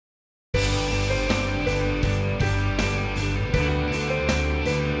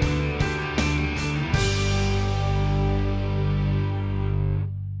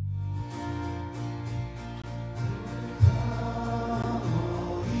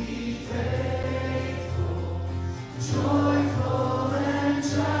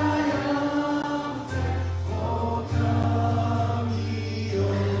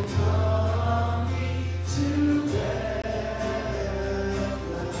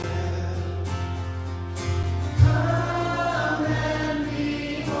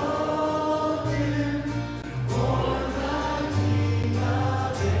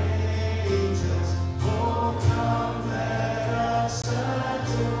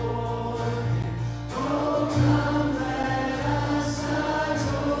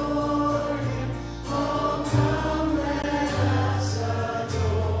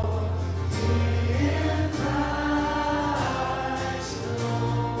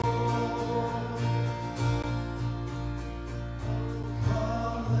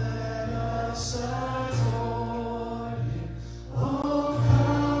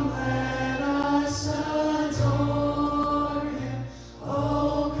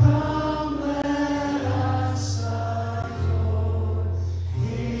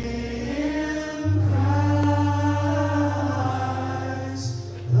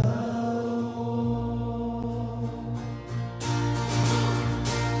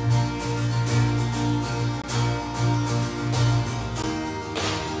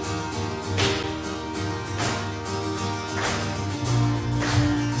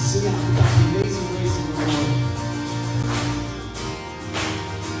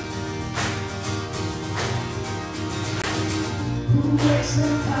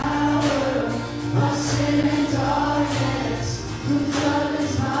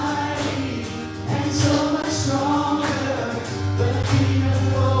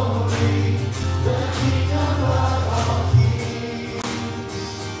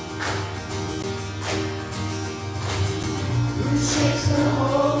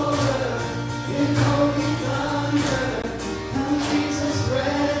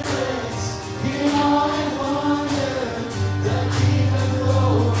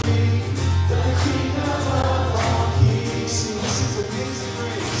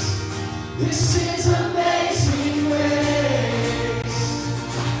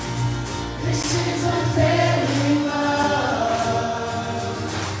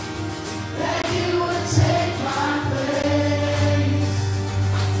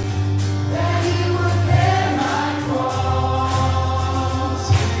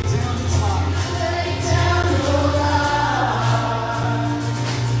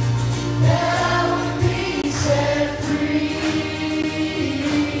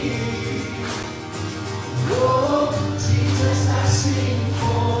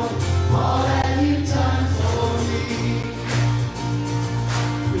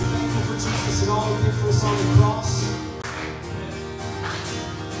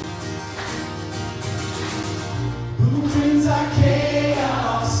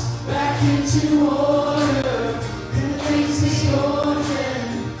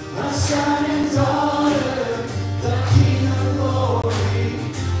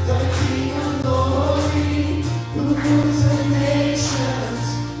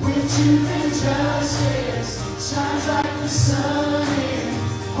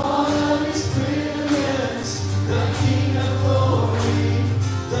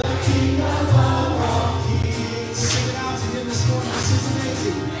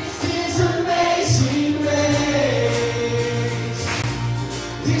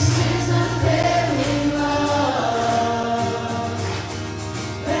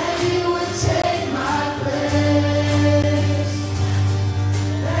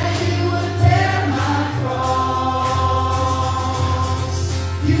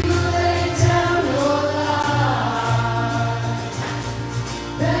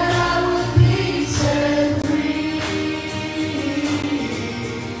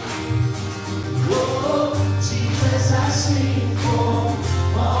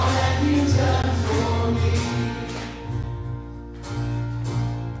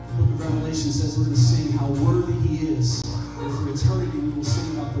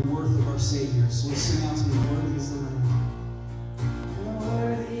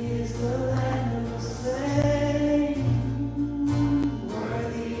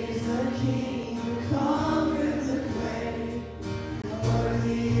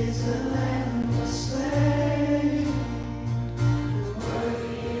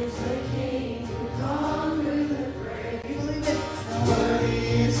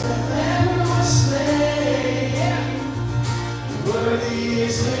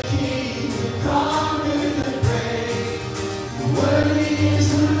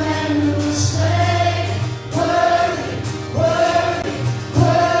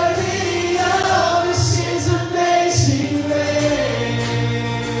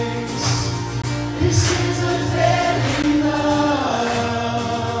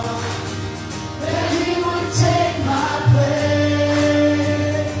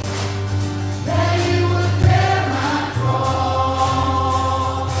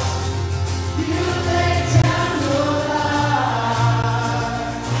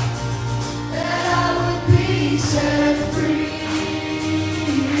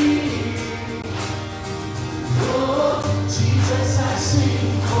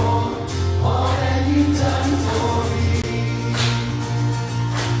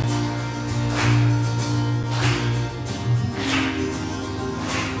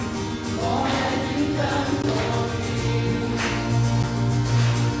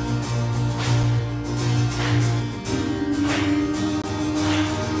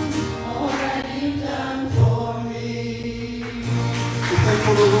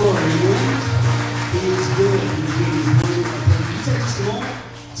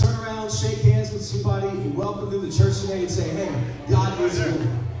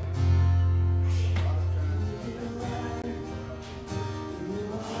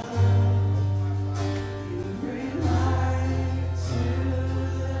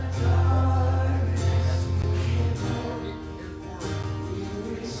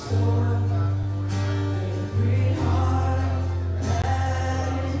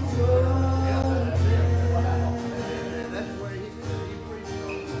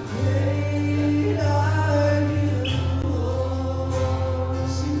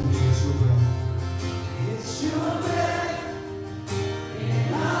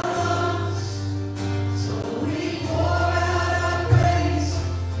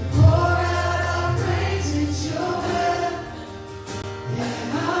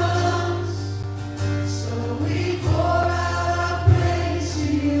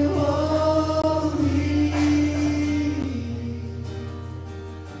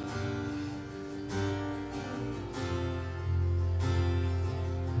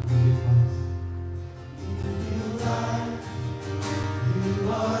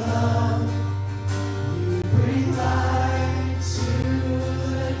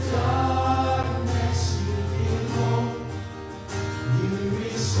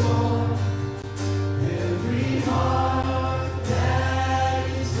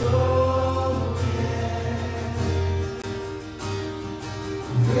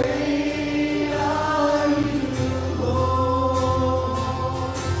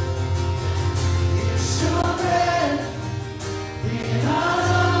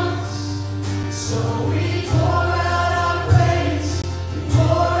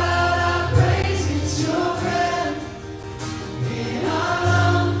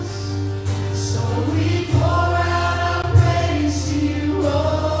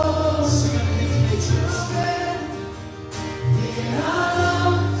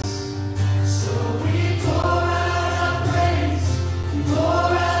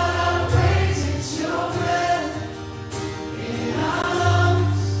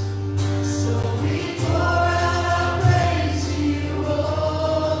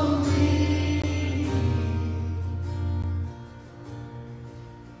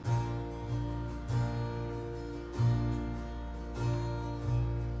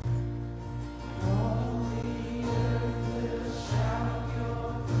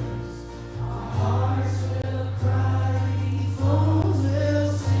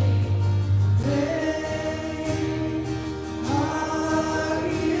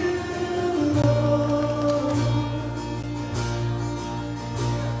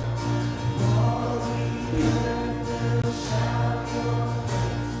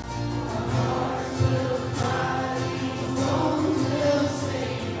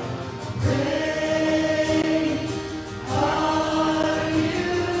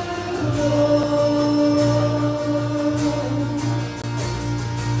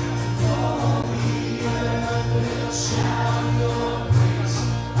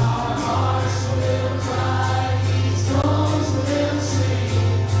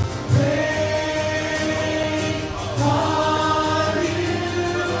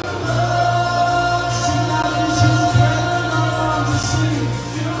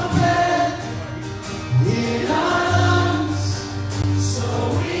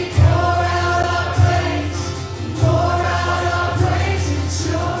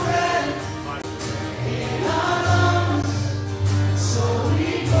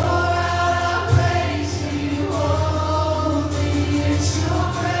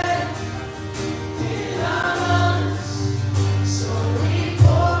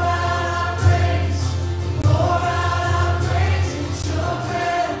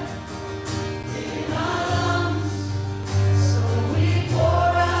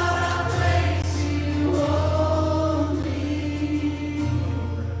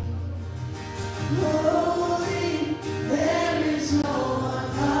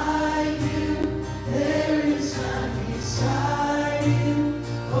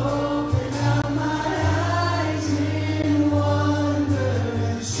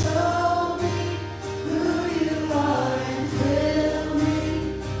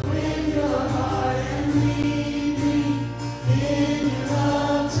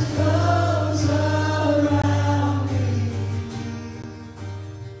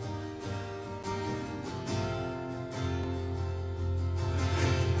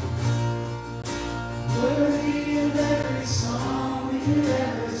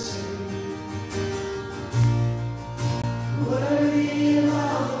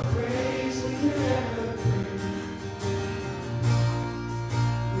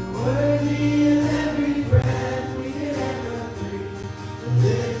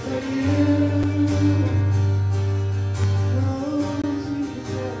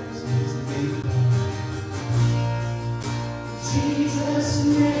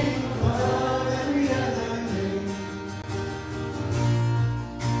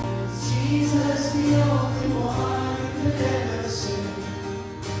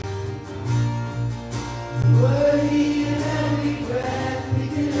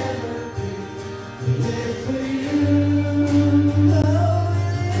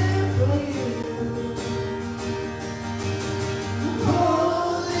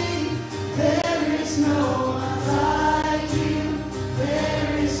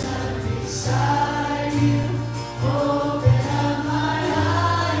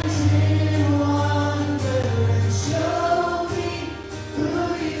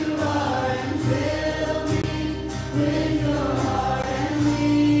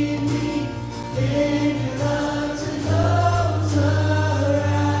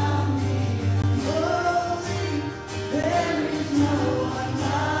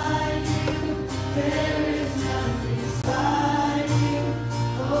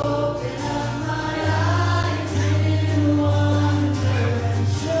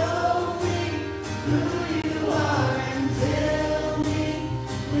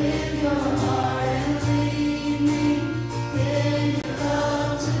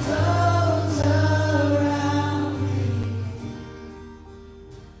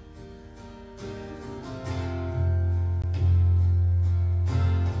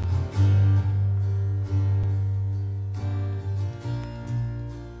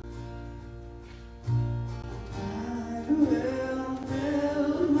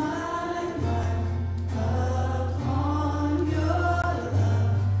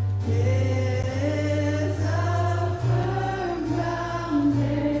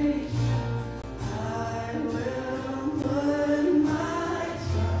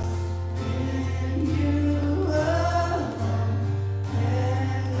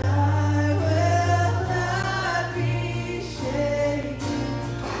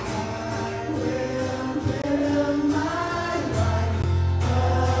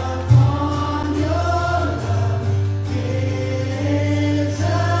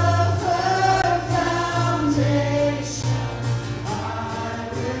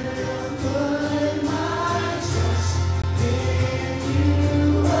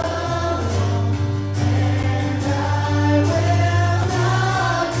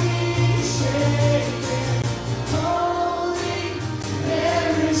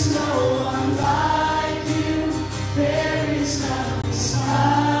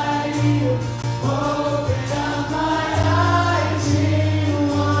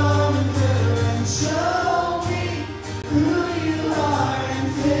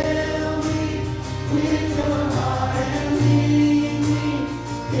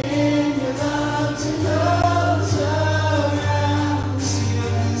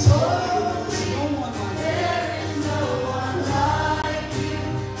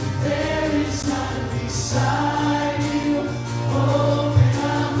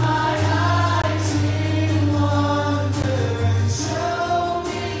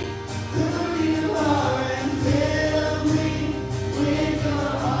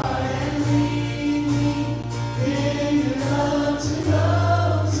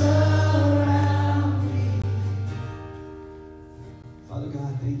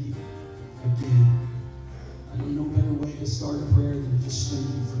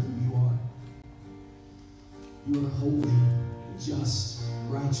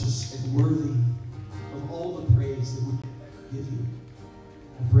righteous and worthy of all the praise that we can ever give you.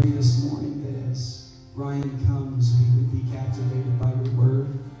 I pray this morning that as Ryan comes, we would be captivated by your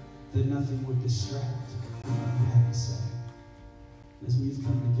word, that nothing would distract from what you have to say. As we've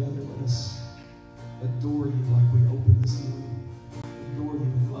come together, let us adore you like we opened this morning. Adore you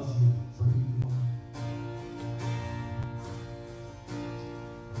and love you for who you are.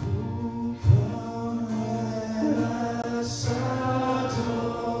 Oh, come let us adore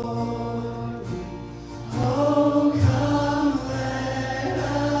you. Oh, come let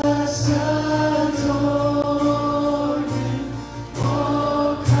us adore you.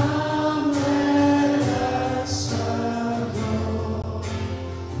 Oh, come let us adore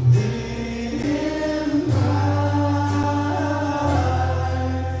in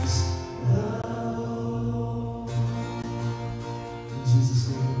Christ's love. In Jesus'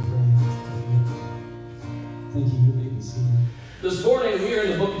 name we pray. Amen. Thank you. You may be seated. This morning we are in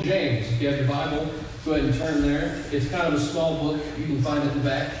the book of James. If you have your Bible, go ahead and turn there. It's kind of a small book. You can find it in the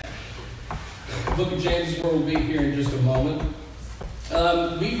back. The book of James is where we'll be here in just a moment.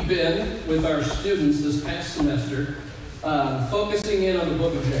 We've been, with our students this past semester, focusing in on the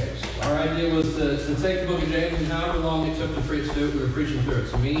book of James. Our idea was to take the book of James, and however long it took to preach through it, we were preaching through it.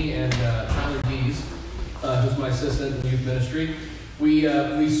 So me and Tyler Dees, who's my assistant in the youth ministry, we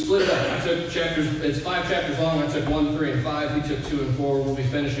split it up. I took chapters, it's 5 chapters long. I took 1, 3, and 5. He took 2 and 4. We'll be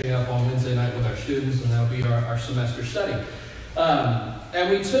finishing up on Wednesday night with our students, and that'll be our semester study. And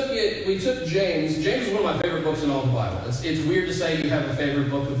we took James. James is one of my favorite books in all the Bible. It's weird to say you have a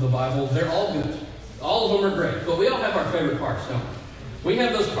favorite book of the Bible. They're all good. All of them are great. But we all have our favorite parts, don't we? We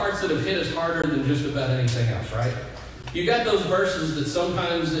have those parts that have hit us harder than just about anything else, right? You got those verses that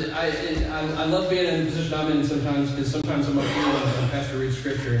sometimes, I love being in the position I'm in sometimes, because sometimes I'm up here when Pastor reads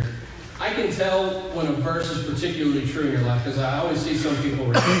Scripture. I can tell when a verse is particularly true in your life, because I always see some people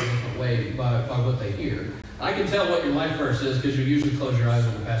react a different way by what they hear. I can tell what your life verse is because you usually close your eyes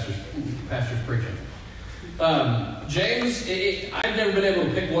when the pastor's preaching. James, I've never been able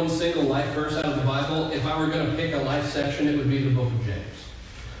to pick one single life verse out of the Bible. If I were going to pick a life section, it would be the book of James.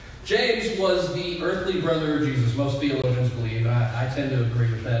 James was the earthly brother of Jesus. Most theologians believe, I tend to agree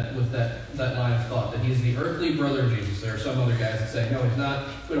with that line of thought, that he's the earthly brother of Jesus. There are some other guys that say, no, he's not.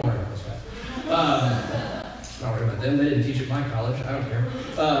 We don't worry about those guys. Not worry about them. They didn't teach at my college. I don't care.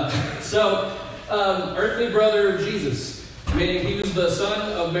 Earthly brother of Jesus, meaning he was the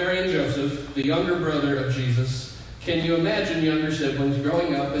son of Mary and Joseph, the younger brother of Jesus. Can you imagine younger siblings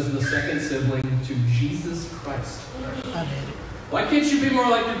growing up as the second sibling to Jesus Christ? Why can't you be more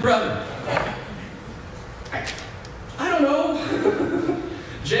like your brother? I don't know.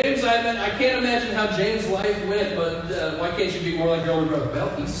 James, I can't imagine how James' life went, but why can't you be more like your older brother? Well,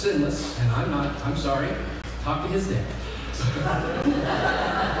 he's sinless, and I'm not. I'm sorry. Talk to his dad.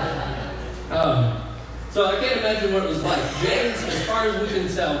 So I can't imagine what it was like. James, as far as we can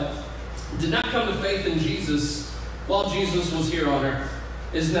tell, did not come to faith in Jesus while Jesus was here on earth.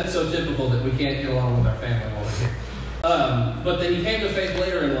 Isn't that so typical that we can't get along with our family while we're here? But then he came to faith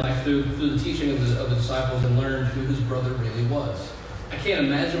later in life through the teaching of the disciples and learned who his brother really was. I can't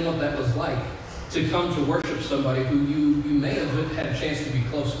imagine what that was like to come to worship somebody who you may have had a chance to be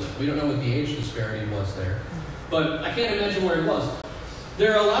close with. We don't know what the age disparity was there. But I can't imagine where he was.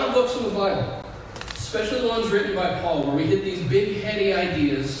 There are a lot of books in the Bible, especially the ones written by Paul, where we hit these big, heady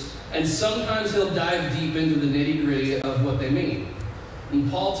ideas, and sometimes he'll dive deep into the nitty-gritty of what they mean. And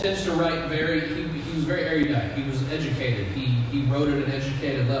Paul tends to write he was very erudite. He was educated. He wrote at an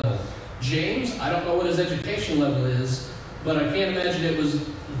educated level. James, I don't know what his education level is, but I can't imagine it was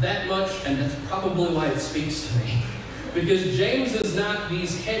that much, and that's probably why it speaks to me. Because James is not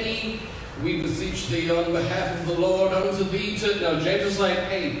these heady, we beseech thee on behalf of the Lord unto thee to... No, James is like,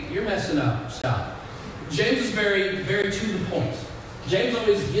 hey, you're messing up. Stop. James is very, very to the point. James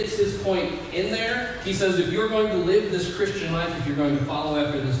always gets his point in there. He says, if you're going to live this Christian life, if you're going to follow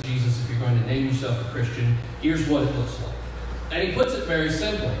after this Jesus, if you're going to name yourself a Christian, here's what it looks like. And he puts it very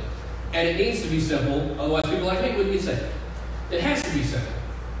simply. And it needs to be simple. Otherwise, people are like, hey, what do you say? It has to be simple.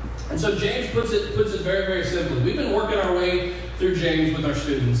 And so James puts it very, very simply. We've been working our way through James with our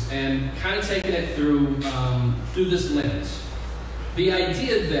students and kind of taking it through this lens. The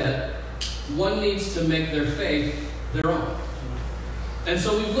idea that one needs to make their faith their own. And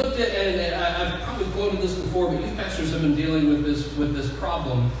so we've looked at, and I've probably quoted this before, but youth pastors have been dealing with this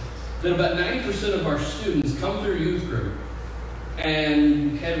problem, that about 90% of our students come through youth group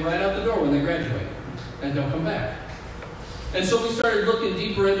and head right out the door when they graduate and don't come back. And so we started looking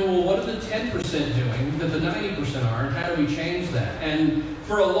deeper into, well, what are the 10% doing that the 90% are, and how do we change that? And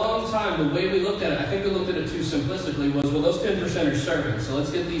for a long time, the way we looked at it, I think we looked at it too simplistically, was, well, those 10% are serving, so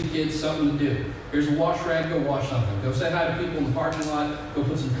let's get these kids something to do. Here's a wash rag, go wash something. Go say hi to people in the parking lot, go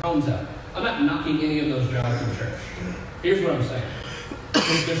put some cones out. I'm not knocking any of those jobs in the church. Here's what I'm saying.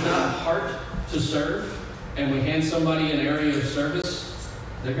 If there's not a heart to serve, and we hand somebody an area of service,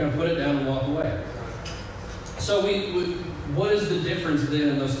 they're going to put it down and walk away. So what is the difference then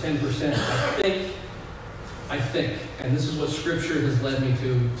in those 10%? I think, and this is what Scripture has led me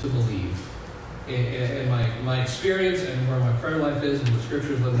to believe, in my experience and where my prayer life is and what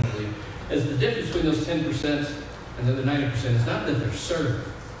Scripture has led me to believe, is the difference between those 10% and the other 90% is not that they're serving.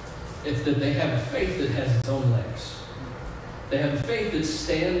 It's that they have a faith that has its own legs. They have a faith that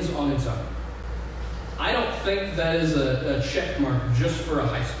stands on its own. I don't think that is a check mark just for a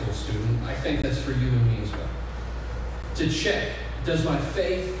high school student. I think that's for you and me as well. To check, does my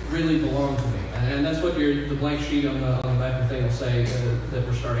faith really belong to me? And that's what the blank sheet on the back of the thing will say that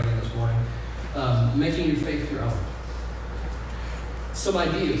we're starting in this morning. Making your faith your own. Some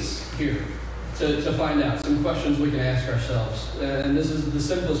ideas here to find out, some questions we can ask ourselves. And this is the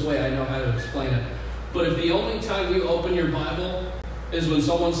simplest way I know how to explain it. But if the only time you open your Bible is when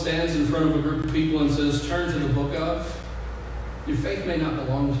someone stands in front of a group of people and says, turn to the book of, your faith may not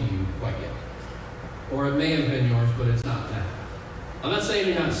belong to you quite yet. Or it may have been yours, but it's not now. I'm not saying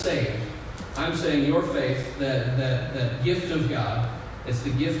you're not saved. I'm saying your faith, that gift of God, it's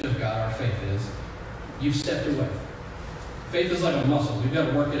the gift of God, our faith is, you've stepped away. Faith is like a muscle. We've got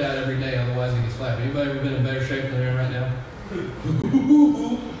to work it out every day, otherwise it gets flat. Anybody ever been in better shape than they're in right now?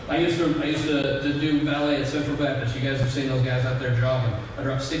 I used to do ballet at Central Baptist. You guys have seen those guys out there jogging. I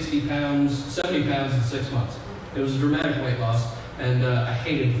dropped 70 pounds in 6 months. It was a dramatic weight loss, and I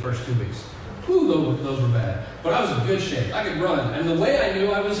hated the first 2 weeks. Whew, those were bad. But I was in good shape. I could run. And the way I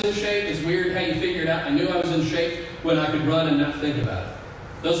knew I was in shape, it's weird how you figure it out. I knew I was in shape when I could run and not think about it.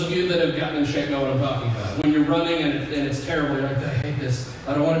 Those of you that have gotten in shape know what I'm talking about. When you're running and it's terrible, you're like, I hate this.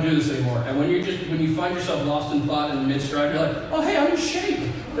 I don't want to do this anymore. And when you find yourself lost in thought in mid-stride, you're like, oh, hey, I'm in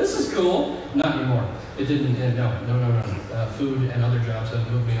shape. This is cool. Not anymore. It didn't. No. Food and other jobs have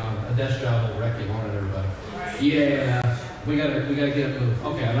moved me on. A desk job will wreck you, won't it, everybody? Yeah. We gotta get up and move.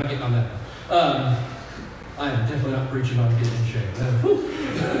 Okay, I'm not getting on that. I am definitely not preaching on getting in shape.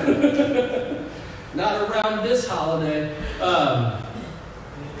 Not around this holiday.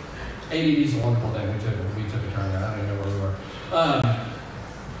 ADD's a wonderful thing. We took a turn. I don't even know where we were.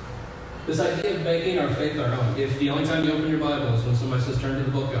 This idea of making our faith our own. If the only time you open your Bible is when somebody says turn to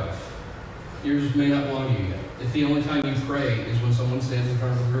the book of, yours may not belong to you yet. If the only time you pray is when someone stands in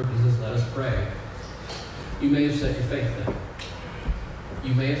front of a group and says, let us pray, you may have set your faith there.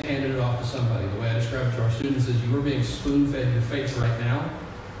 You may have handed it off to somebody. The way I describe it to our students is you are being spoon-fed your faith right now,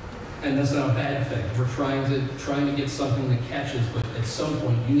 and that's not a bad thing. We're trying to get something that catches, but at some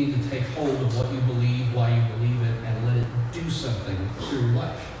point you need to take hold of what you believe, why you believe it, and let it do something through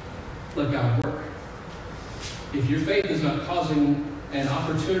life. Let God work. If your faith is not causing an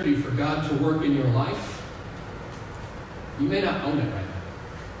opportunity for God to work in your life, you may not own it right now.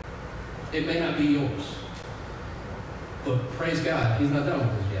 It may not be yours. But praise God, He's not done with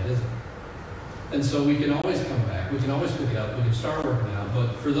us yet, is He? And so we can always come back. We can always pick it up. We can start working out.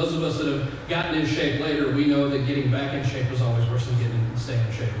 But for those of us that have gotten in shape later, we know that getting back in shape was always worse than staying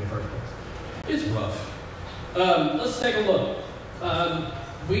in shape in the first place. It's rough. Let's take a look.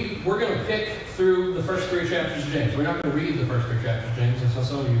 We're going to pick through the first 3 chapters of James. We're not going to read the first 3 chapters of James. And so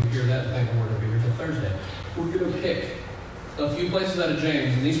some of you hear that and think, we're going to be here until Thursday. We're going to pick a few places out of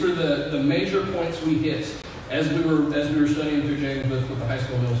James. And these were the major points we hit as we were studying through James with the high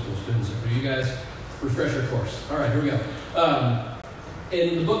school and middle school students. So for you guys, refresher course. All right, here we go.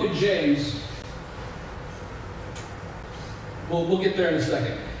 In the book of James, we'll get there in a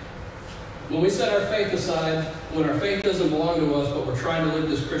second. When we set our faith aside, when our faith doesn't belong to us, but we're trying to live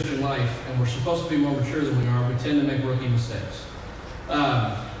this Christian life, and we're supposed to be more mature than we are, we tend to make rookie mistakes.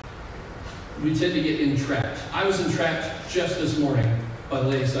 We tend to get entrapped. I was entrapped just this morning by the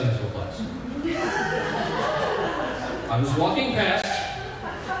ladies' Sunday school class. I was walking past,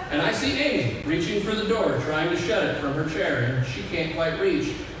 and I see Amy reaching for the door, trying to shut it from her chair, and she can't quite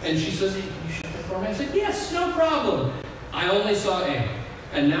reach. And she says, hey, can you shut it for me? I said, yes, no problem. I only saw Amy.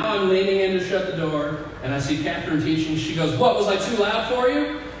 And now I'm leaning in to shut the door, and I see Catherine teaching. She goes, what, was I too loud for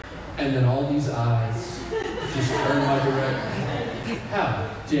you? And then all these eyes just turn my direction. How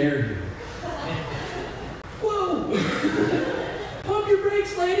dare you? Whoa! Pump your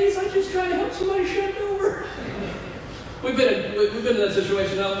brakes, ladies. I'm just trying to help somebody shut the door. We've been in that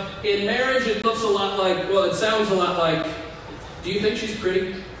situation now. In marriage, it looks a lot like, well, it sounds a lot like Do you think she's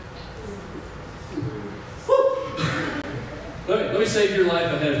pretty? Woo! Let me save your life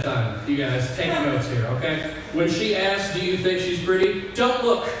ahead of time. You guys, take notes here, okay? When she asks, do you think she's pretty? Don't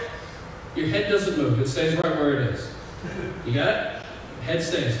look. Your head doesn't move. It stays right where it is. You got it? Head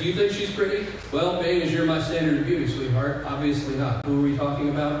stays. Do you think she's pretty? Well, being as you're my standard of beauty, sweetheart, obviously not. Who are we talking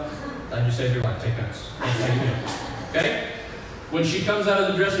about? I just saved your life. Take notes. That's how you do it. Okay? When she comes out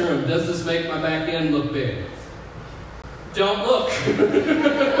of the dressing room, does this make my back end look big? Don't look.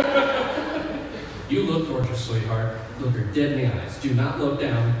 You look gorgeous, sweetheart. Look her dead in the eyes. Do not look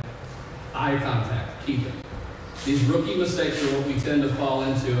down. Eye contact. Keep it. These rookie mistakes are what we tend to fall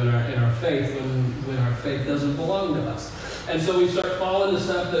into in our faith when our faith doesn't belong to us. And so we start falling to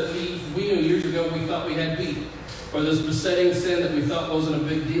stuff that we knew years ago we thought we had beat. Or this besetting sin that we thought wasn't a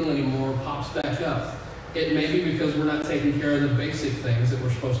big deal anymore pops back up. It may be because we're not taking care of the basic things that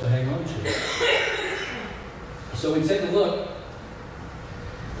we're supposed to hang on to. So we take a look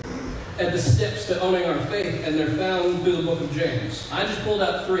at the steps to owning our faith, and they're found through the book of James. I just pulled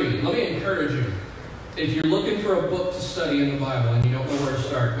out 3. Let me encourage you. If you're looking for a book to study in the Bible and you don't know where to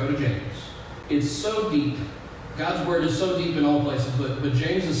start, go to James. It's so deep. God's word is so deep in all places, but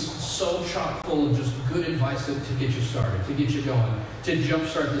James is so chock full of just good advice to get you started, to get you going, to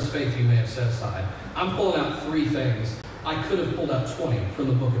jumpstart this faith you may have set aside. I'm pulling out 3 things. I could have pulled out 20 from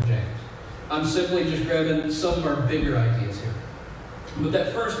the book of James. I'm simply just grabbing some of our bigger ideas here. But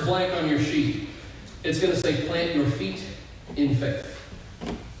that first blank on your sheet, it's going to say plant your feet in faith.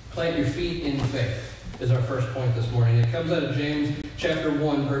 Plant your feet in faith is our first point this morning. It comes out of James chapter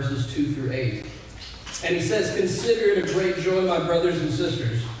 1, verses 2 through 8. And he says, consider it a great joy, my brothers and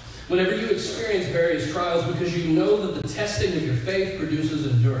sisters, whenever you experience various trials, because you know that the testing of your faith produces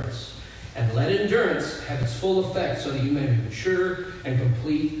endurance. And let endurance have its full effect, so that you may be mature and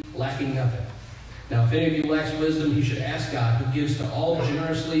complete, lacking nothing. Now, if any of you lacks wisdom, he should ask God, who gives to all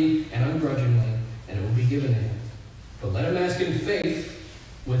generously and ungrudgingly, and it will be given to him. But let him ask in faith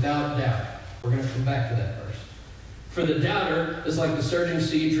without doubt. We're going to come back to that first. For the doubter is like the surging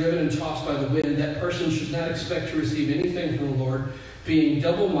sea, driven and tossed by the wind. That person should not expect to receive anything from the Lord, being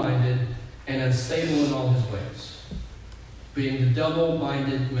double-minded and unstable in all his ways. Being the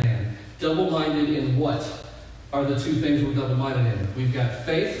double-minded man. Double-minded in what are the 2 things we're double-minded in? We've got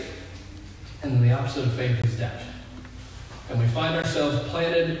faith, and then the opposite of faith is doubt. And we find ourselves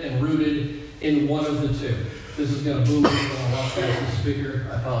planted and rooted in one of the 2. This is going to boom when I lost the speaker.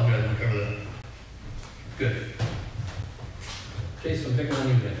 I apologize. I'll cover that. Good. Jason, I'm picking on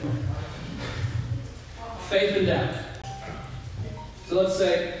you today. Faith and doubt. So let's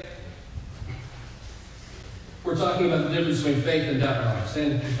say we're talking about the difference between faith and doubt. All right,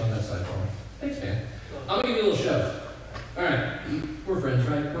 stand just on that side for me. Thanks, man. I'm going to give you a little shove. All right, we're friends,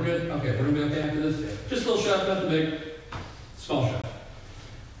 right? We're good? Okay, we're going to be okay after this? Just a little shove, nothing big. Small shove.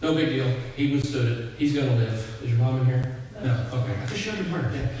 No big deal. He withstood it. He's going to live. Is your mom in here? No. Okay. I just shoved him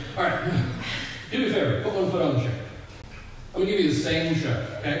hard. Yeah. All right. Do me a favor. Put one foot on the chair. I'm going to give you the same shove,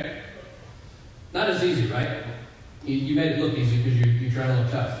 okay? Not as easy, right? You made it look easy because you're trying to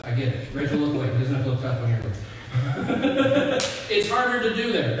look tough. I get it. Rachel, look away. He doesn't have to look tough when you're looking. It's harder to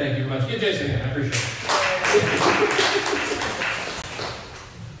do there. Thank you very much. Give Jason a hand. I appreciate it.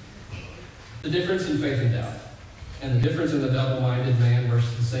 The difference in faith and doubt. And the difference in the double-minded man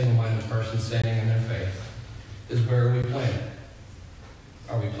versus the single-minded person standing in their faith is where are we planted?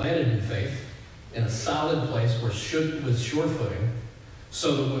 Are we planted in faith in a solid place with sure footing,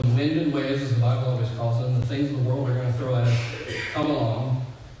 so that when wind and waves, as the Bible always calls them, the things of the world are going to throw at us, come along,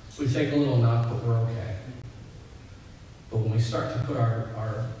 we take a little knock, but we're okay. But when we start to put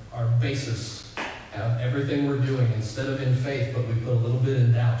our basis of everything we're doing, instead of in faith, but we put a little bit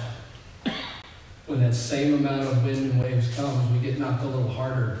in doubt, when that same amount of wind and waves comes, we get knocked a little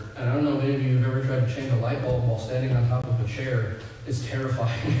harder. And I don't know if any of you have ever tried to change a light bulb while standing on top of a chair. It's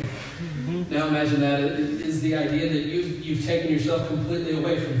terrifying. Now imagine that is the idea that you've taken yourself completely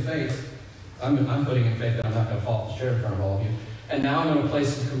away from faith. I'm putting in faith that I'm not going to fall off the chair in front of all of you. And now I'm in a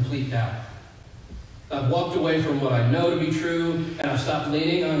place of complete doubt. I've walked away from what I know to be true, and I've stopped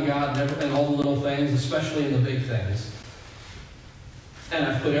leaning on God and all the little things, especially in the big things. And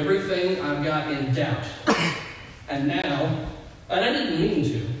I've put everything I've got in doubt. And now, and I didn't mean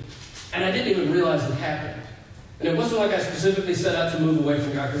to, and I didn't even realize it happened. And it wasn't like I specifically set out to move away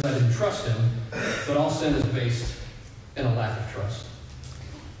from God because I didn't trust him, but all sin is based in a lack of trust.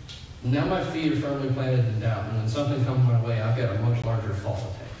 Now my feet are firmly planted in doubt, and when something comes my way, I've got a much larger fall to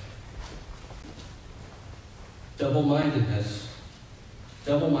take. Double-mindedness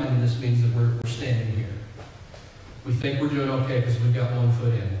means that we're standing here. We think we're doing okay because we've got one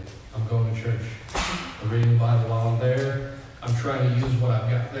foot in. I'm going to church. I'm reading the Bible while I'm there. I'm I'm trying to use what I've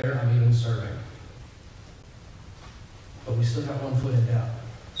got there. I'm even serving. But we still got one foot in doubt.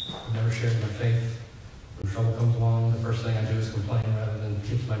 I've never shared my faith. When trouble comes along, the first thing I do is complain rather than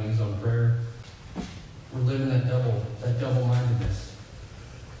get to my knees on prayer. We're living that double-mindedness.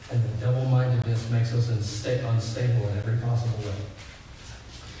 And the double-mindedness makes us unstable in every possible way.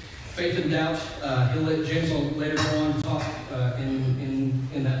 Faith and doubt. James will later go on to talk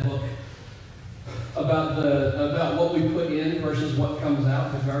in that book about what we put in versus what comes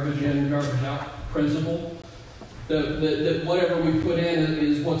out, the garbage in, garbage out principle. That whatever we put in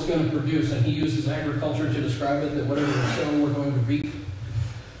is what's going to produce, and he uses agriculture to describe it, that whatever we're sowing, we're going to reap.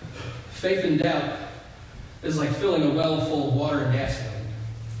 Faith and doubt is like filling a well full of water and gasoline.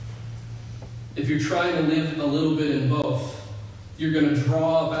 If you're trying to live a little bit in both, you're going to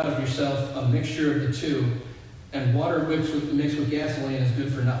draw up out of yourself a mixture of the two, and water mixed with gasoline is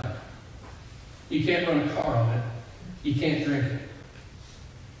good for nothing. You can't run a car on it. You can't drink it.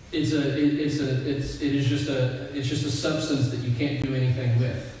 It's just a substance that you can't do anything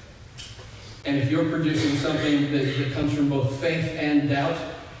with. And if you're producing something that comes from both faith and doubt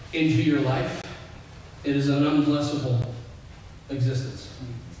into your life, it is an unblessable existence.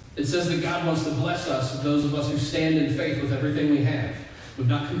 It says that God wants to bless us, those of us who stand in faith with everything we have. We've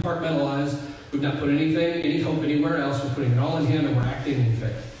not compartmentalized. We've not put any hope anywhere else. We're putting it all in Him, and we're acting in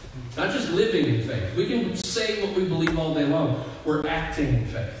faith. Not just living in faith. We can say what we believe all day long. We're acting in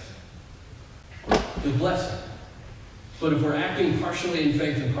faith. He'll bless it. But if we're acting partially in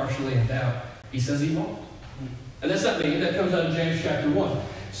faith and partially in doubt, He says He won't. And that's not me. That comes out of James chapter 1.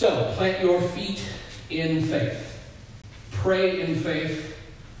 So, plant your feet in faith. Pray in faith.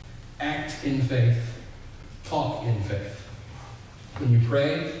 Act in faith. Talk in faith. When you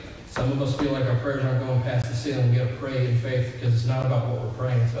pray, some of us feel like our prayers aren't going past the ceiling. We got to pray in faith because it's not about what we're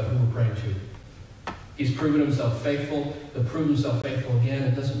praying, it's about who we're praying to. He's proven Himself faithful. He'll prove Himself faithful again.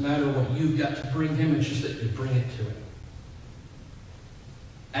 It doesn't matter what you've got to bring Him, it's just that you bring it to Him.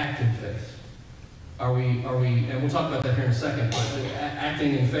 Act in faith. Are we, and we'll talk about that here in a second, but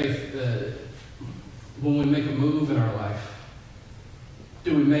acting in faith, when we make a move in our life,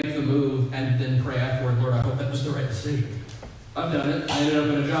 do we make the move and then pray afterward, Lord, I hope that was the right decision? I've done it. I ended up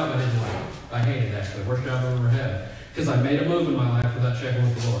in a job I didn't like. I hated it, actually. Worst job I've ever had. Because I made a move in my life without checking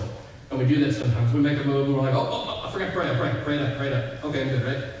with the Lord. And we do that sometimes. We make a move and we're like, oh, I forgot to pray. I pray that. Okay, I'm good,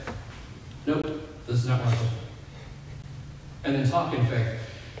 right? Nope. This is not what I'm supposed to do. And then talk in faith.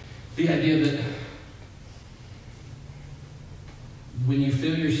 The idea that when you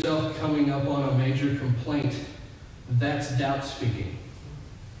feel yourself coming up on a major complaint, that's doubt speaking.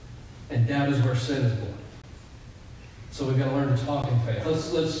 And doubt is where sin is born. So we've got to learn to talk in faith.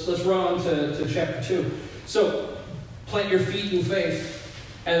 Let's run on to chapter 2. So plant your feet in faith.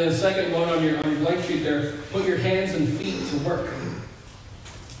 And the second one on your blank sheet there, put your hands and feet to work.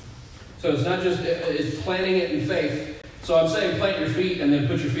 So it's not just, it's planting it in faith. So I'm saying plant your feet and then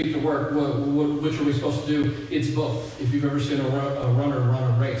put your feet to work. Which are we supposed to do? It's both. If you've ever seen a runner run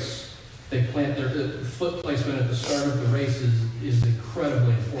a race, they plant their foot placement at the start of the race is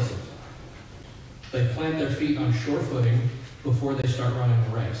incredibly important. They plant their feet on sure footing before they start running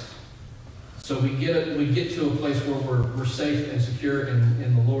the race. So we get to a place where we're safe and secure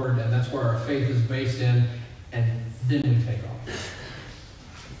in the Lord, and that's where our faith is based in, and then we take off.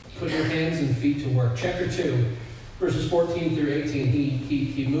 Put your hands and feet to work. Chapter 2, verses 14 through 18,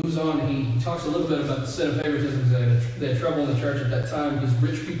 he moves on. He talks a little bit about the sin of favoritism. They had trouble in the church at that time because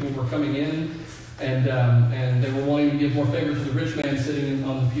rich people were coming in, and they were wanting to give more favor to the rich man sitting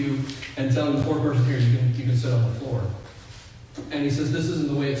on the pew and telling the poor person, here, you can sit on the floor. And he says this isn't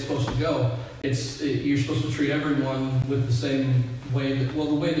the way it's supposed to go. You're supposed to treat everyone with the same way the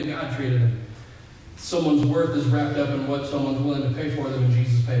way that God treated them. Someone's worth is wrapped up in what someone's willing to pay for them, and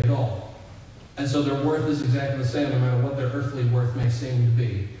Jesus paid it all. And so their worth is exactly the same, no matter what their earthly worth may seem to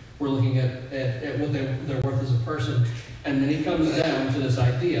be. We're looking at what their worth as a person. And then he comes down to this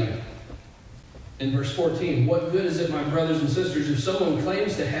idea. In verse 14, what good is it, my brothers and sisters, if someone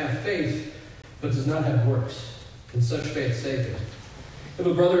claims to have faith, but does not have works? Can such faith save him? If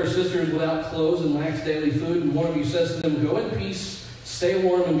a brother or sister is without clothes and lacks daily food, and one of you says to them, go in peace, stay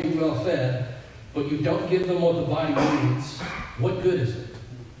warm and be well fed, but you don't give them what the body needs, what good is it?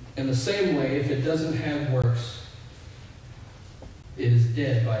 In the same way, if it doesn't have works, it is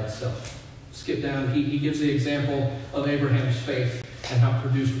dead by itself. Skip down, he gives the example of Abraham's faith and how it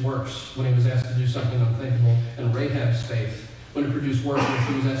produced works when he was asked to do something unthinkable, and Rahab's faith when it produced works when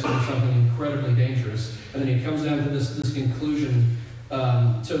she was asked to do something incredibly dangerous. And then he comes down to this conclusion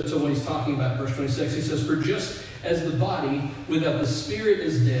to what he's talking about. Verse 26, he says, for just as the body without the spirit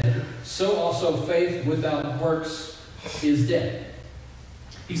is dead, so also faith without works is dead.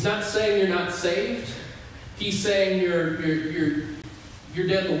 He's not saying you're not saved. He's saying you're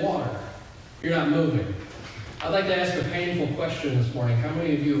dead in the water. You're not moving. I'd like to ask a painful question this morning. How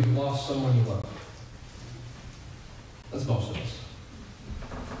many of you have lost someone you love? That's most of us.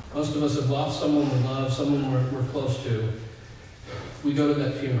 Most of us have lost someone we love, someone we're close to. We go to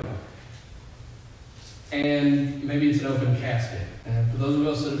that funeral. And maybe it's an open casket. And for those of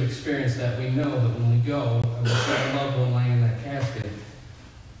us that have experienced that, we know that when we go and we see our loved one laying in that casket,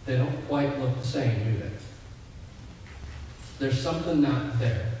 they don't quite look the same, do they? There's something not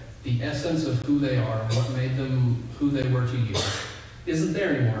there. The essence of who they are, what made them who they were to you, isn't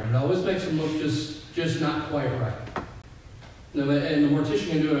there anymore. It always makes them look just not quite right. And the mortician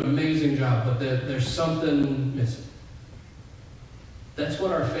can do an amazing job, but there's something missing. That's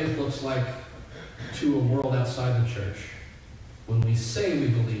what our faith looks like to a world outside the church. When we say we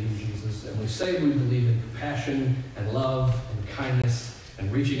believe in Jesus, and we say we believe in compassion and love and kindness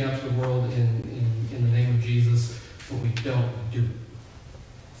and reaching out to the world in the name of Jesus, but we don't do it.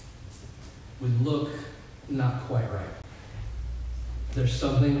 We look not quite right. There's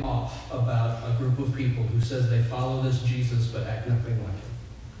something off about a group of people who says they follow this Jesus but act nothing like him.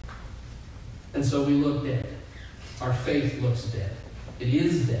 And so we look dead. Our faith looks dead. It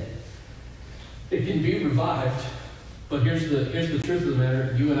is dead. It can be revived, but here's the truth of the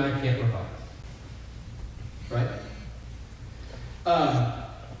matter: you and I can't revive it. Right?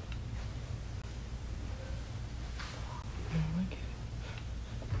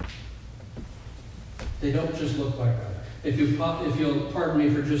 They don't just look like that. If you'll pardon me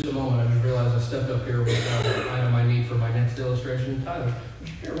for just a moment, I just realized I stepped up here without an item I need for my next illustration. Tyler, would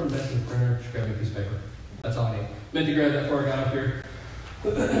you care to run back to the printer? Just grab me a piece of paper. That's all I need. Meant to grab that before I got up here.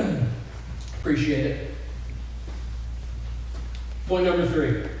 Appreciate it. Point number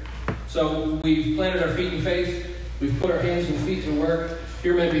 3. So we've planted our feet in faith. We've put our hands and feet to work.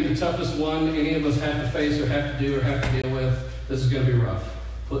 Here may be the toughest one any of us have to face or have to do or have to deal with. This is going to be rough.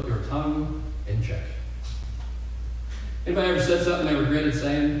 Put your tongue in check. Anybody ever said something they regretted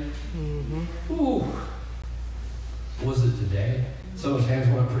saying? Mm-hmm. Ooh. Was it today? Someone's hands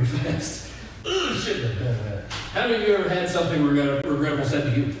went up pretty fast. Ugh, shouldn't have done that. How many of you ever had something regrettable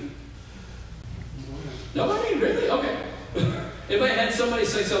said to you? Nobody? Really? Okay. Anybody had somebody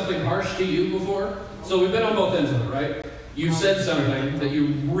say something harsh to you before? So we've been on both ends of it, right? You've said something that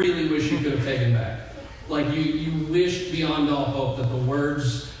you really wish you could have taken back. Like you wished beyond all hope that the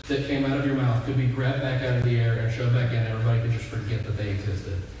words that came out of your mouth could be grabbed back out of the air and shoved back in. Everybody could just forget that they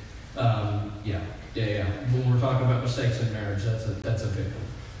existed. Yeah. When we're talking about mistakes in marriage, that's a big one.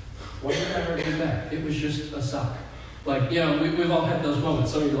 What did I ever get back? It was just a sock. Like, we've all had those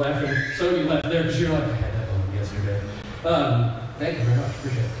moments. Some of you laughing, some of you laugh there because you're like, I had that moment yesterday. Thank you very much.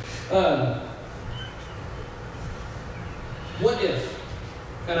 Appreciate it. What if?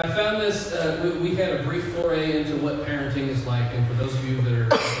 And I found this, we had a brief foray into what parenting is like, and for those of you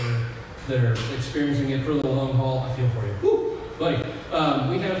that are experiencing it for the long haul, I feel for you. Woo! Buddy,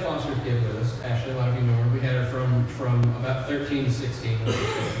 we had a foster kid with us. Ashley, a lot of you know her. We had her from about 13 to 16 when she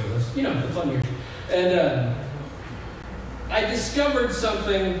was with us. The fun years. And I discovered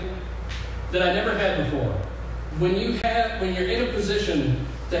something that I never had before. When you're in a position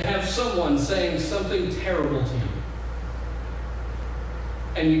to have someone saying something terrible to you,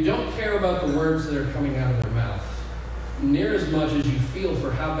 and you don't care about the words that are coming out of their mouth near as much as you feel for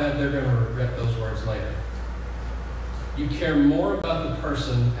how bad they're going to regret those words later. You care more about the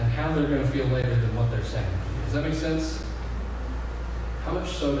person and how they're going to feel later than what they're saying. Does that make sense? How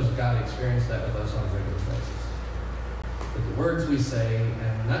much so does God experience that with us on a regular basis? With the words we say,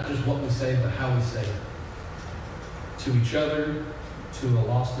 and not just what we say, but how we say it. To each other, to a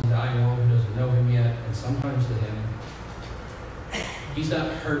lost and dying world who doesn't know him yet, and sometimes to him. He's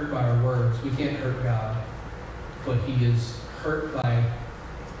not hurt by our words. We can't hurt God. But he is hurt by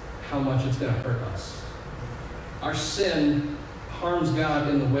how much it's going to hurt us. Our sin harms God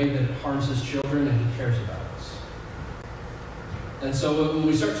in the way that it harms his children, and he cares about us. And so when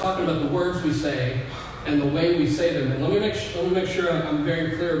we start talking about the words we say and the way we say them, and let me make sure I'm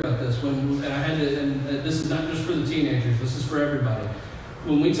very clear about this. And this is not just for the teenagers. This is for everybody.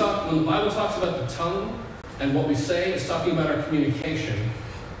 When the Bible talks about the tongue, and what we say is talking about our communication.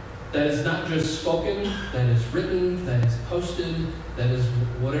 That is not just spoken, that is written, that is posted, that is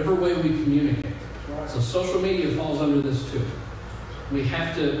whatever way we communicate. So social media falls under this too. We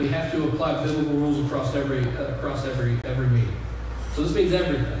have to apply biblical rules across every meeting. So this means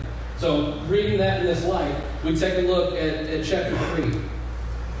everything. So reading that in this light, we take a look at chapter 3.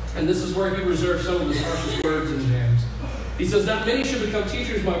 And this is where he reserves some of his harshest words in James. He says, "Not many should become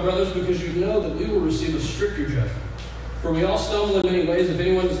teachers, my brothers, because you know that we will receive a stricter judgment. For we all stumble in many ways. If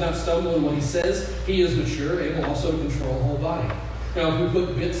anyone does not stumble in what he says, he is mature, able also to control the whole body. Now, if we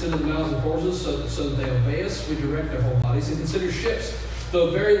put bits into the mouths of horses so that they obey us, we direct their whole bodies. And consider ships.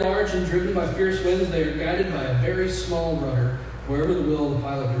 Though very large and driven by fierce winds, they are guided by a very small rudder, wherever the will of the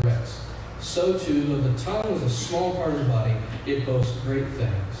pilot directs. So too, though the tongue is a small part of the body, it boasts great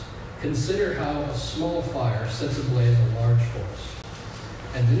things. Consider how a small fire sets ablaze a large forest.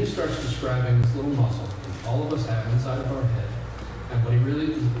 And then he starts describing this little muscle that all of us have inside of our head. And what he really,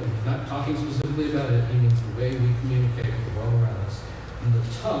 he's not talking specifically about it, he means the way we communicate with the world around us. And the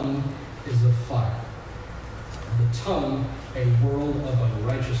tongue is a fire. The tongue, a world of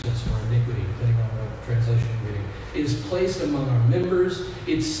unrighteousness or iniquity, depending on what translation you're reading, is placed among our members.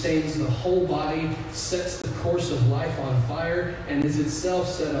 It stains the whole body, sets the course of life on fire, and is itself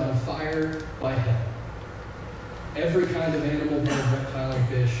set on fire by hell. Every kind of animal, bird, reptile, and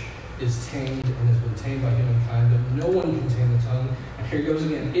fish is tamed and has been tamed by humankind, but no one can tame the tongue. And here it goes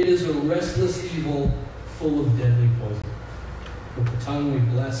again. It is a restless evil full of deadly poison. With the tongue we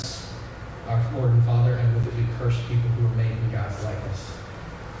bless our Lord and Father, and with it we curse people who are made in God's likeness.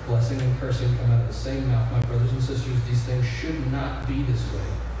 Blessing and cursing come out of the same mouth. My brothers and sisters, these things should not be this way.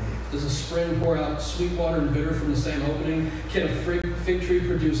 Does a spring pour out sweet water and bitter from the same opening? Can a fig tree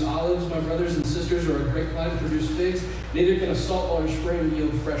produce olives, my brothers and sisters, or a grapevine produce figs? Neither can a saltwater spring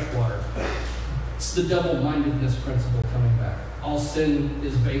yield fresh water. It's the double-mindedness principle coming back. All sin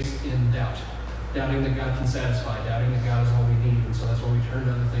is based in doubt. Doubting that God can satisfy, doubting that God is all we need. And so that's why we turn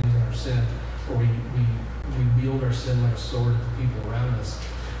to other things in our sin, or we wield our sin like a sword at the people around us.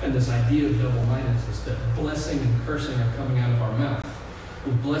 And this idea of double-mindedness, that blessing and cursing are coming out of our mouth.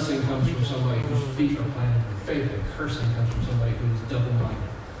 Well, blessing comes from somebody whose feet are planted in faith, and cursing comes from somebody who is double-minded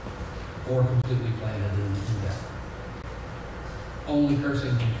or completely planted in death. Only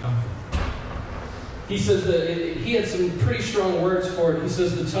cursing can come from. He says that he had some pretty strong words for it. He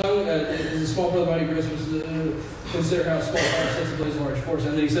says the tongue is a small part of the body of grace. Consider how a small fire sets ablaze a large forest.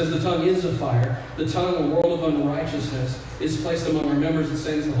 And then he says the tongue is a fire. The tongue, a world of unrighteousness, is placed among our members. It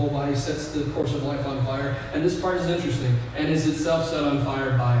stains the whole body, sets the course of life on fire. And this part is interesting. And is itself set on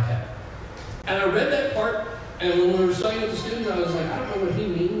fire by hell. And I read that part, and when we were studying with the students, I was like, I don't know what he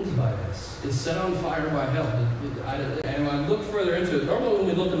means by this. It's set on fire by hell. And when I looked further into it, normally when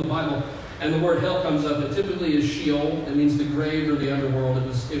we look in the Bible, and the word hell comes up, it typically is Sheol. It means the grave or the underworld. It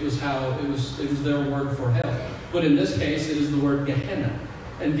was their word for hell. But in this case, it is the word Gehenna.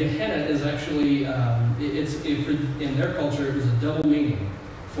 And Gehenna is actually, in their culture, it was a double meaning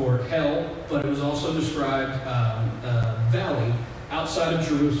for hell, but it was also described a valley outside of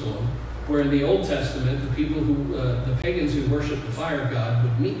Jerusalem, where in the Old Testament, the people the pagans who worshiped the fire god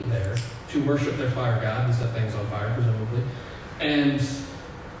would meet there to worship their fire god and set things on fire, presumably. And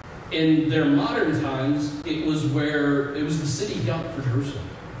in their modern times, it was the city dump for Jerusalem.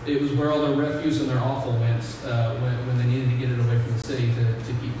 It was where all their refuse and their offal went when they needed to get it away from the city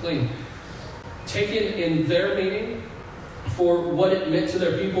to keep clean. Taken in their meaning, for what it meant to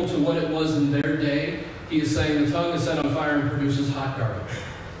their people, to what it was in their day, he is saying the tongue is set on fire and produces hot garbage.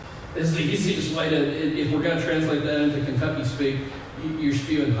 It's the easiest way to, if we're going to translate that into Kentucky speak, you're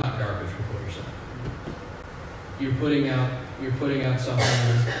spewing hot garbage with what you're saying. You're putting out something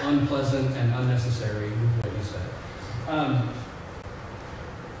that is unpleasant and unnecessary with what you say.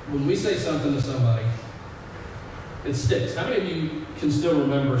 When we say something to somebody, it sticks. How many of you can still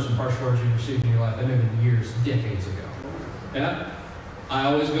remember some harsh words you received in your life? That may have been years, decades ago. Yeah? I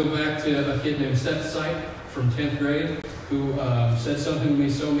always go back to a kid named Seth Syke from 10th grade who said something to me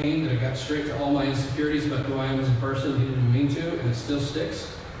so mean that it got straight to all my insecurities about who I am as a person. He didn't mean to, and it still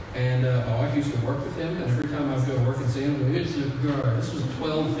sticks. And my wife used to work with him, and every time I would go to work and see him, this was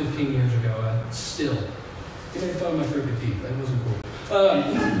 12, 15 years ago, still. He made fun of my crooked teeth. That wasn't cool.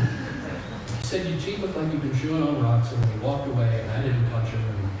 He said, your teeth look like you've been chewing on rocks, and then he walked away, and I didn't punch him,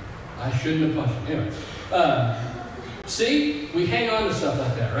 and I shouldn't have punched him. Anyway, see, we hang on to stuff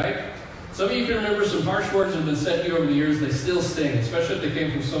like that, right? Some of you can remember some harsh words that have been said to you over the years. They still sting, especially if they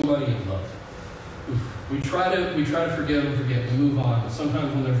came from somebody you love. We try to forgive and forget. We move on. But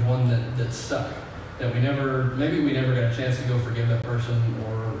sometimes when there's one that's stuck, that maybe we never got a chance to go forgive that person,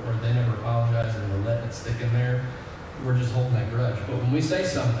 or they never apologized and we're letting it stick in there, we're just holding that grudge. But when we say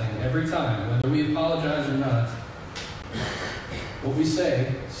something, every time, whether we apologize or not, what we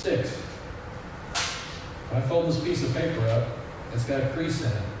say sticks. When I fold this piece of paper up, it's got a crease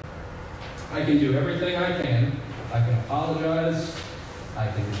in it. I can do everything I can. I can apologize. I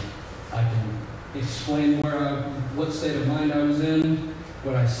can explain what state of mind I was in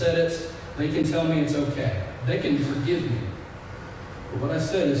when I said it. They can tell me it's okay. They can forgive me. But what I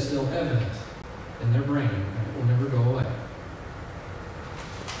said is still evident in their brain, will never go away.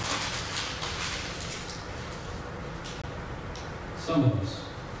 Some of us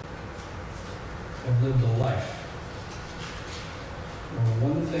have lived a life where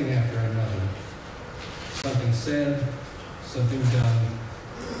one thing after another, something said, something done,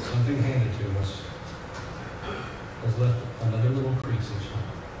 something handed to us, has left another little crease each time.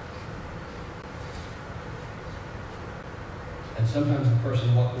 And sometimes the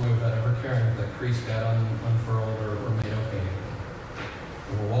person walked away without ever caring if that crease got unfurled or made okay.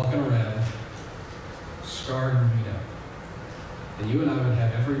 And we're walking around, scarred and beat up. And you and I would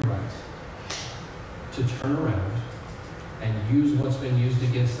have every right to turn around and use what's been used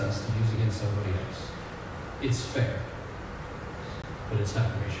against us to use against somebody else. It's fair, but it's not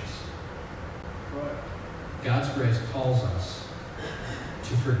gracious. Right. God's grace calls us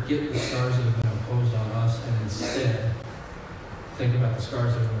to forget the scars that have been imposed on us and instead think about the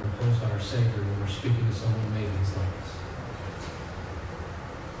scars that have been imposed on our Savior when we're speaking to someone made in His likeness.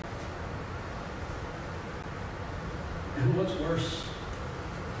 And what's worse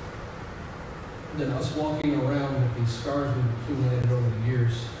than us walking around with these scars we've accumulated over the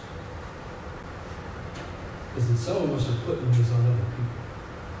years is that some of us are putting these on other people.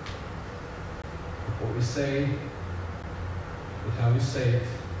 With what we say, with how we say it,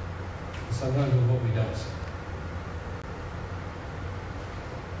 and sometimes with what we don't say.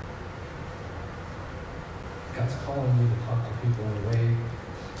 God's calling you to talk to people in a way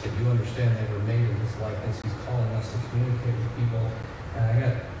that you understand they were made in His likeness. He's calling us to communicate with people. And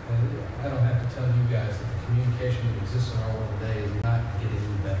I don't have to tell you guys that the communication that exists in our world today is not getting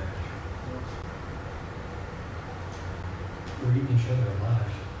any better. We're eating each other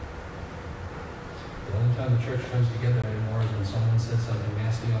alive. The only time the church comes together anymore is when someone said something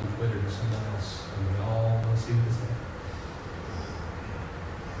nasty on Twitter to someone else, and we all want to see what they say.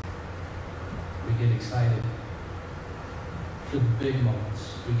 We get excited for the big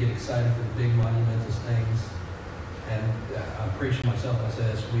moments. We get excited for the big monumental things. And I'm preaching myself when I say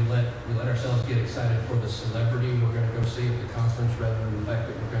this. We let ourselves get excited for the celebrity we're going to go see at the conference rather than the fact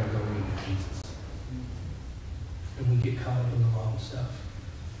that we're going to go meet Jesus. And we get caught up in the wrong stuff.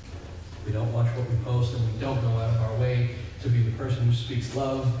 We don't watch what we post, and we don't go out of our way to be the person who speaks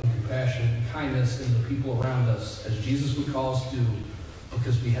love and compassion and kindness into the people around us, as Jesus would call us to do,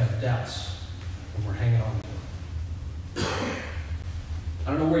 because we have doubts and we're hanging on to them. I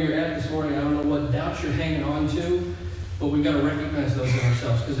don't know where you're at this morning. I don't know what doubts you're hanging on to, but we've got to recognize those in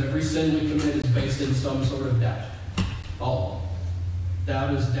ourselves, because every sin we commit is based in some sort of doubt. All of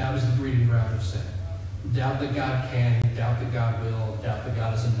them. Doubt is the breeding ground of sin. Doubt that God can, doubt that God will, doubt that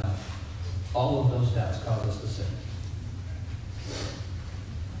God is enough. All of those doubts cause us to sin.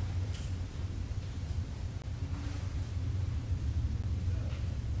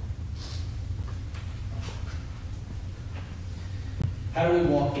 How do we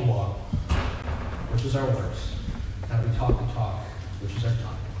walk the walk, which is our works? How do we talk the talk, which is our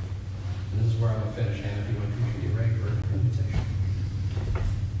talk? And this is where I'm going to finish, and if you want to get ready for an invitation.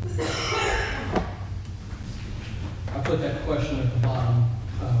 I put that question at the bottom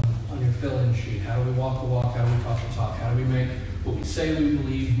on your fill-in sheet. How do we walk the walk? How do we talk the talk? How do we make what we say we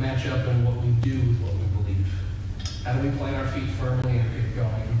believe match up in what we do with what we believe? How do we plant our feet firmly and get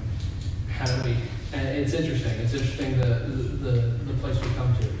going? How do we... And it's interesting. It's interesting the place we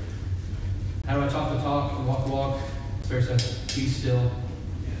come to. How do I talk the talk and walk the walk? It's very simple. Be still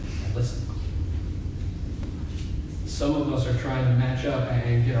and listen. Some of us are trying to match up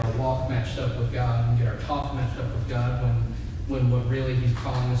and get our walk matched up with God and get our talk matched up with God when what really He's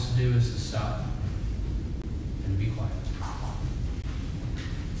calling us to do is to stop and be quiet.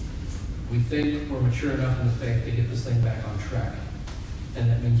 We think we're mature enough in the faith to get this thing back on track. And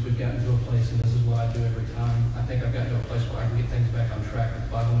that means we've gotten to a place, and this is what I do every time. I think I've gotten to a place where I can get things back on track. The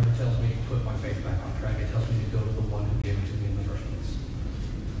Bible never tells me to put my faith back on track. It tells me to go to the one who gave it to me in the first place.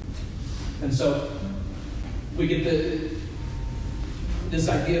 And so we get this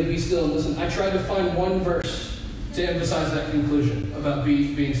idea of be still and listen. I tried to find one verse to emphasize that conclusion about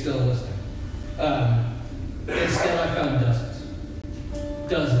being still and listening. Instead, I found dozens.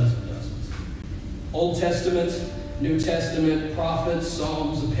 Dozens and dozens. Old Testament, New Testament, prophets,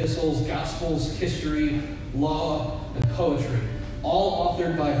 psalms, epistles, gospels, history, law, and poetry, all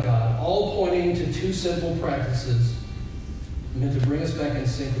authored by God, all pointing to two simple practices meant to bring us back in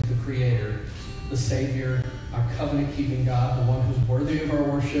sync with the Creator, the Savior, our covenant-keeping God, the one who's worthy of our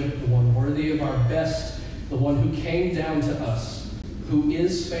worship, the one worthy of our best, the one who came down to us, who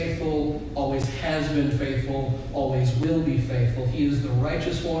is faithful, always has been faithful, always will be faithful. He is the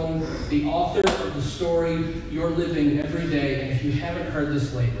righteous one, the author of the story you're living every day. And if you haven't heard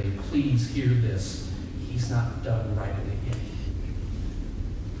this lately, please hear this. He's not done writing it yet.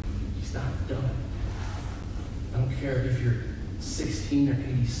 He's not done. I don't care if you're 16 or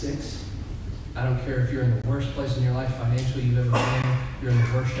 86. I don't care if you're in the worst place in your life financially you've ever been, you're in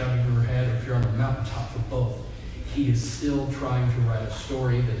the worst job you've ever had, or if you're on the mountaintop for both. He is still trying to write a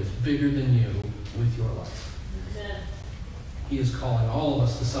story that is bigger than you with your life. He is calling all of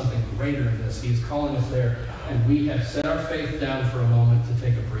us to something greater than this. He is calling us there, and we have set our faith down for a moment to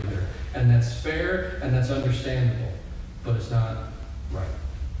take a breather. And that's fair, and that's understandable, but it's not right.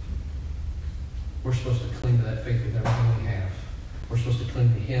 We're supposed to cling to that faith with everything we have. We're supposed to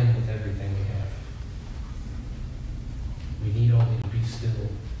cling to Him with everything we have. We need only to be still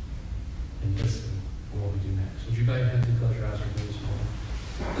and listen for what we do next. Would you bow your heads and close your eyes with me this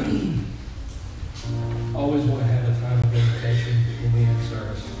morning? Always want to have a time of meditation when we end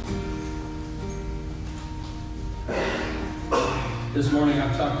service. This morning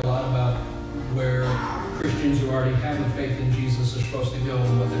I've talked a lot about where Christians who already have the faith in Jesus are supposed to go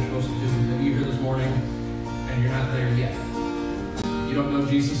and what they're supposed to do. Maybe you're here this morning and you're not there yet. You don't know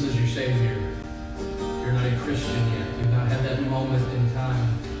Jesus as your Savior. You're not a Christian yet. You've not had that moment in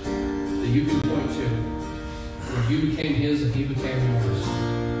time that you can point to where you became His and He became yours.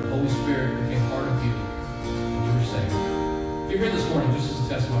 The Holy Spirit became part of you and you were saved. If you're here this morning just as a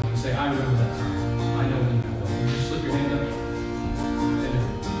testimony, you say, I remember that time. I know Him that way. Would you slip your hand up? Amen.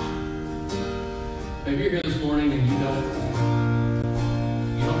 Maybe you're here this morning and you don't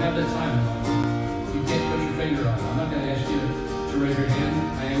have that time in life. You can't put your finger on it. I'm not going to ask you to raise your hand.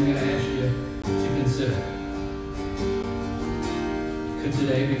 I am going to ask you to consider. Could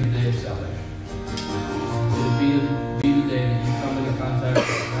today be the day of salvation? Could it be the day that you come into contact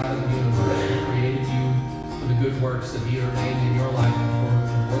with God of the universe who created you for the good works that He ordained in your life before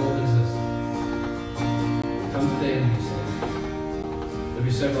the world existed? Come today and be saved. There'll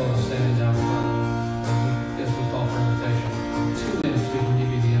be several of us standing down front as we call for invitation. 2 minutes we can give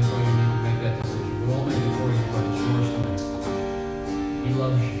you the info you need to make that decision. We won't make it for you, but it's yours to make. He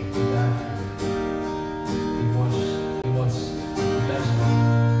loves you. He died for you. He wants the best for you.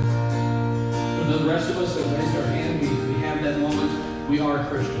 For the rest of us that raised our hand, we have that moment. We are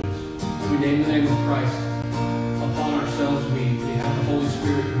Christians. We name the name of Christ upon ourselves. We have the Holy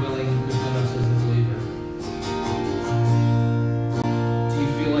Spirit dwelling within us as a believer. Do you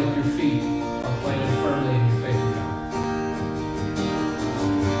feel like your feet are planted firmly in your faith in God?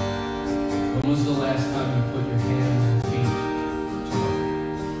 When was the last time you put your hands and feet to work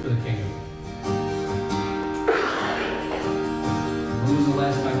for the kingdom? When was the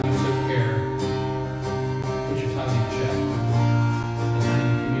last time